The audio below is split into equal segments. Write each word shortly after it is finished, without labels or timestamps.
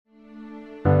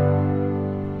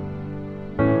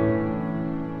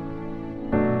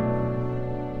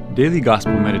Daily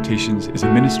Gospel Meditations is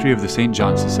a ministry of the St.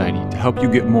 John Society to help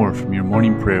you get more from your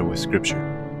morning prayer with Scripture.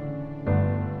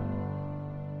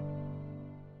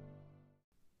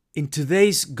 In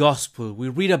today's Gospel, we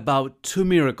read about two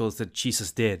miracles that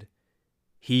Jesus did.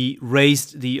 He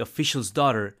raised the official's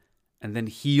daughter and then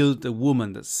healed a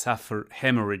woman that suffered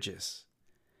hemorrhages.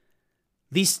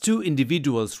 These two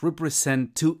individuals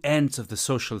represent two ends of the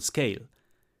social scale.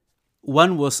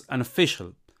 One was an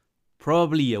official,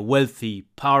 probably a wealthy,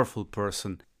 powerful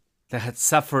person that had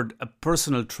suffered a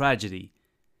personal tragedy.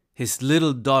 His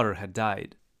little daughter had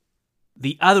died.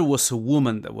 The other was a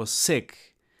woman that was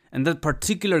sick, and that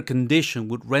particular condition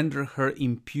would render her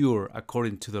impure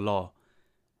according to the law.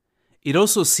 It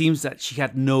also seems that she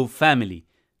had no family.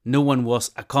 No one was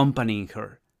accompanying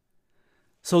her.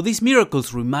 So these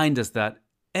miracles remind us that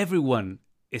everyone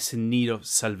is in need of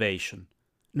salvation,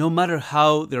 no matter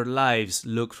how their lives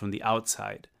look from the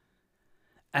outside.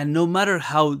 And no matter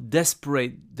how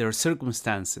desperate their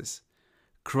circumstances,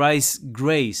 Christ's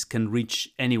grace can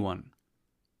reach anyone.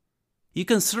 You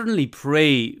can certainly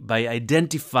pray by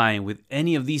identifying with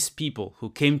any of these people who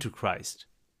came to Christ.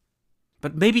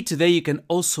 But maybe today you can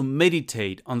also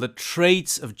meditate on the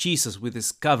traits of Jesus we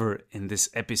discover in this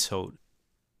episode.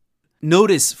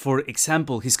 Notice, for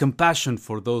example, his compassion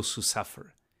for those who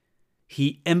suffer.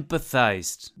 He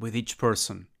empathized with each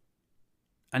person.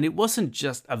 And it wasn't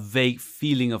just a vague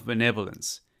feeling of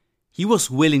benevolence. He was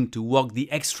willing to walk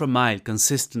the extra mile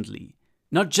consistently,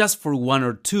 not just for one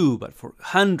or two, but for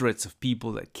hundreds of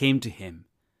people that came to him.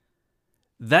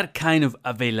 That kind of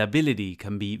availability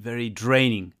can be very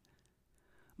draining.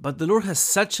 But the Lord has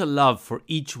such a love for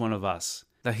each one of us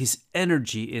that his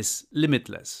energy is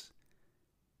limitless.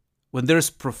 When there's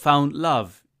profound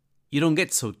love, you don't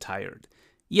get so tired.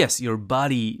 Yes, your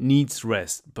body needs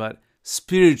rest, but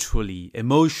spiritually,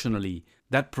 emotionally,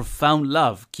 that profound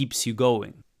love keeps you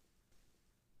going.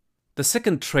 The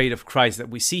second trait of Christ that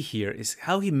we see here is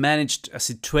how he managed a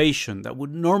situation that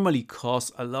would normally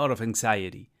cause a lot of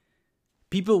anxiety.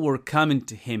 People were coming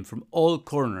to him from all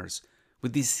corners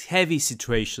with these heavy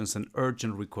situations and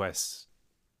urgent requests.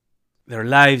 Their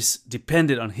lives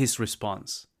depended on his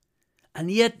response. And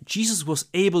yet Jesus was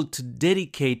able to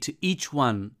dedicate to each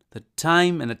one the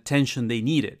time and attention they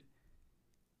needed.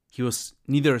 He was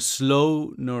neither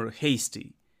slow nor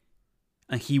hasty,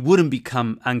 and he wouldn't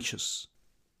become anxious.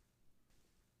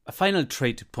 A final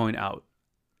trait to point out.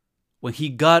 When he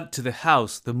got to the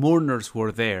house, the mourners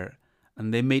were there,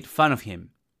 and they made fun of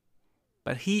him.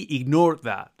 But he ignored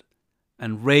that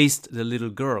and raised the little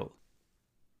girl.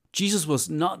 Jesus was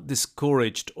not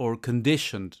discouraged or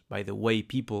conditioned by the way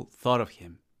people thought of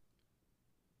him.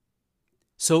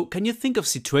 So, can you think of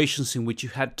situations in which you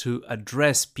had to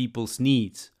address people's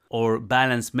needs or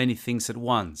balance many things at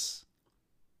once?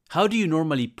 How do you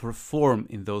normally perform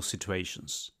in those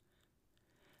situations?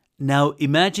 Now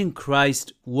imagine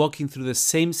Christ walking through the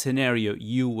same scenario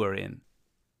you were in.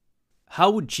 How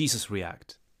would Jesus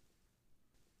react?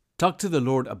 Talk to the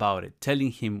Lord about it,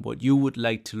 telling him what you would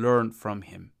like to learn from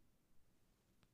him.